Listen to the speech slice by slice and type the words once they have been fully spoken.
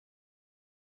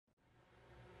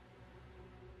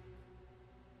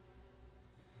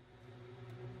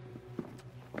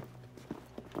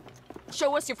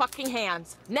Show us your fucking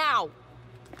hands. Now!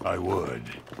 I would.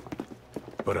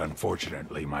 But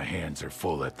unfortunately, my hands are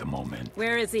full at the moment.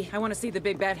 Where is he? I want to see the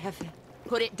big bad Jefe.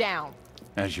 Put it down.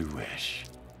 As you wish.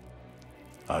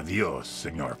 Adios,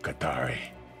 Senor Katari.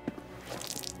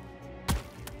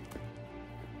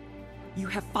 You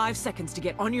have 5 seconds to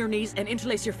get on your knees and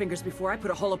interlace your fingers before I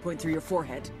put a hollow point through your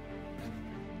forehead.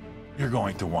 You're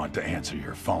going to want to answer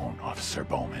your phone, Officer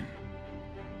Bowman.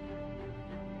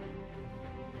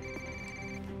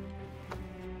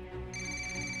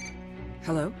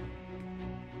 Hello?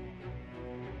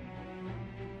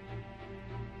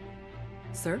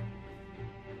 Sir?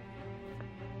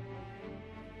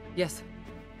 Yes.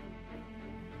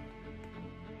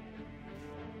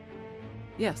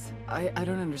 Yes, I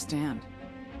don't understand.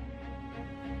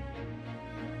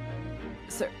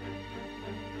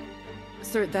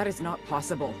 Sir, that is not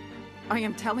possible. I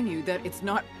am telling you that it's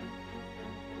not...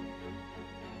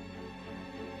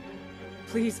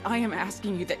 Please, I am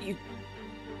asking you that you...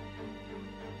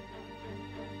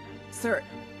 Sir...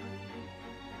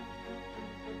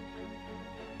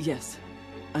 Yes,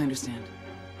 I understand.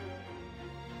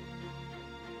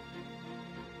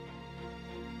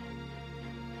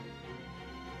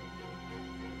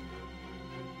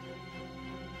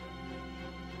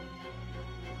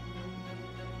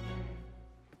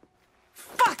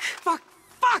 Fuck!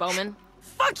 Bowman?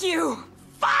 Fuck you!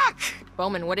 Fuck!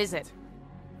 Bowman, what is it?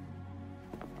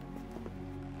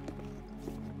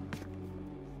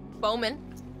 Bowman?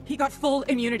 He got full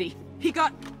immunity.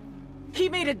 He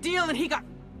made a deal and he got...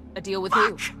 A deal with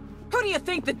Fuck! who? Who do you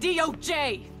think? The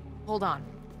DOJ? Hold on.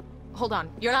 Hold on.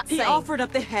 You're not He saying... offered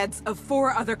up the heads of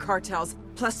 4 other cartels,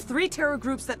 plus 3 terror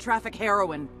groups that traffic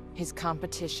heroin. His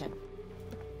competition.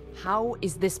 How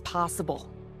is this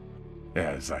possible?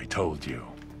 As I told you,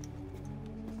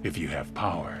 if you have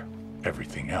power,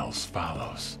 everything else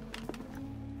follows.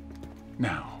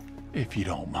 Now, if you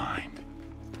don't mind,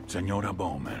 Senora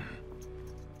Bowman.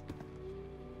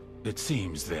 It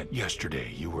seems that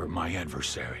yesterday you were my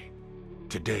adversary.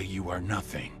 Today you are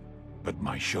nothing but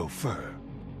my chauffeur.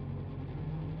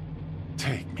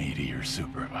 Take me to your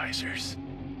supervisors.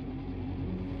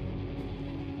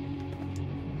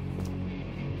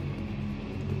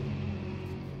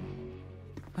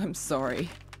 I'm sorry.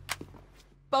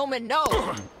 Bowman, no!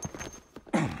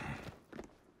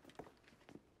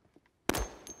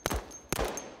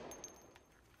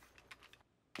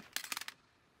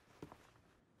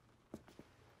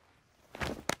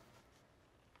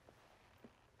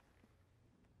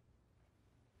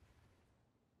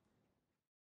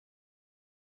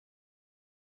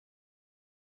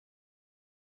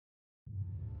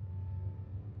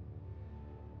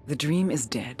 The dream is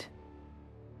dead.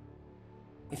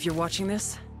 If you're watching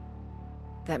this,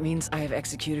 that means I have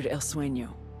executed El Sueño.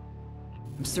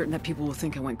 I'm certain that people will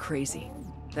think I went crazy,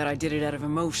 that I did it out of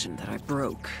emotion, that I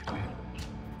broke.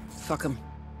 Fuck them.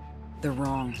 They're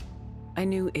wrong. I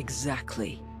knew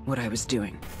exactly what I was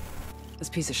doing. This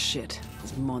piece of shit,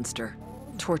 this monster,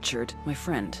 tortured my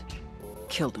friend,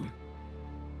 killed him,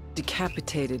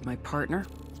 decapitated my partner,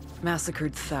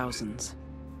 massacred thousands.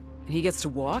 And he gets to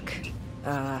walk?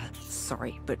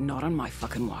 Sorry, but not on my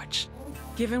fucking watch.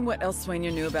 Given what El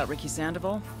Sueño knew about Ricky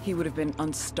Sandoval, he would have been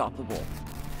unstoppable.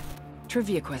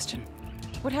 Trivia question.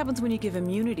 What happens when you give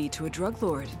immunity to a drug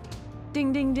lord?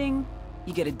 Ding ding ding,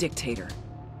 you get a dictator.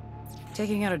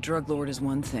 Taking out a drug lord is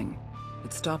one thing,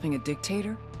 but stopping a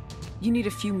dictator? You need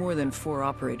a few more than 4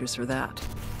 operators for that.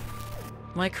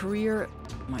 My career,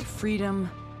 my freedom,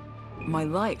 my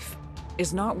life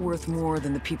is not worth more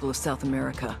than the people of South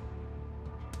America.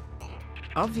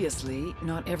 Obviously,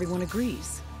 not everyone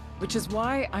agrees, which is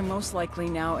why I'm most likely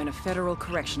now in a federal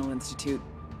correctional institute,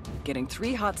 getting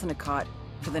 3 hots and a cot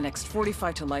for the next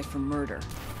 45 to life for murder.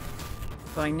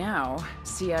 By now,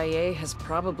 CIA has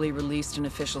probably released an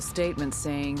official statement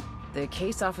saying the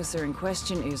case officer in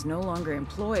question is no longer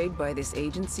employed by this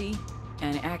agency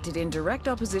and acted in direct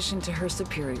opposition to her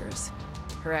superiors.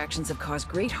 Her actions have caused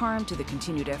great harm to the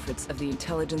continued efforts of the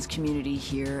intelligence community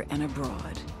here and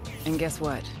abroad. And guess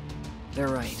what? They're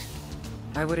right.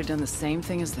 I would have done the same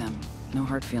thing as them. No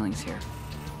hard feelings here.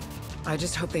 I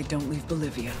just hope they don't leave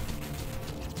Bolivia.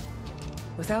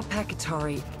 Without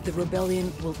Pakatari, the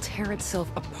rebellion will tear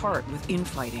itself apart with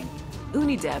infighting.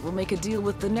 Unidad will make a deal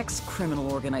with the next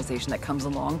criminal organization that comes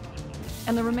along,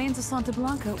 and the remains of Santa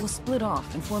Blanca will split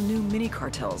off and form new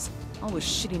mini-cartels, all with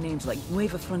shitty names like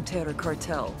Nueva Frontera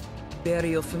Cartel,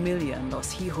 Barrio Familia, and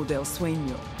Los Hijos del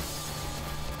Sueño.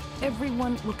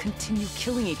 Everyone will continue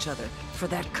killing each other for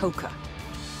that coca.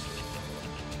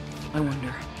 I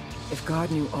wonder, if God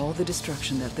knew all the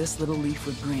destruction that this little leaf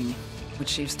would bring, would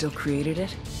she have still created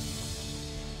it?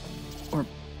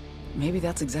 maybe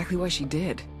that's exactly why she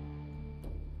did.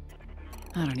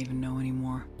 I don't even know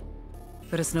anymore.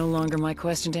 But it's no longer my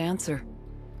question to answer.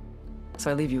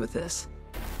 So I leave you with this.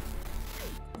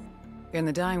 In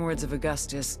the dying words of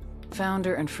Augustus,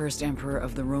 founder and first emperor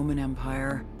of the Roman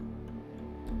Empire,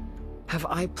 have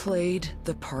I played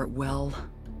the part well?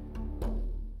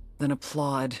 Then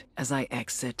applaud as I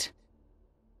exit.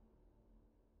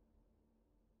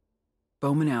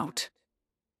 Bowman out.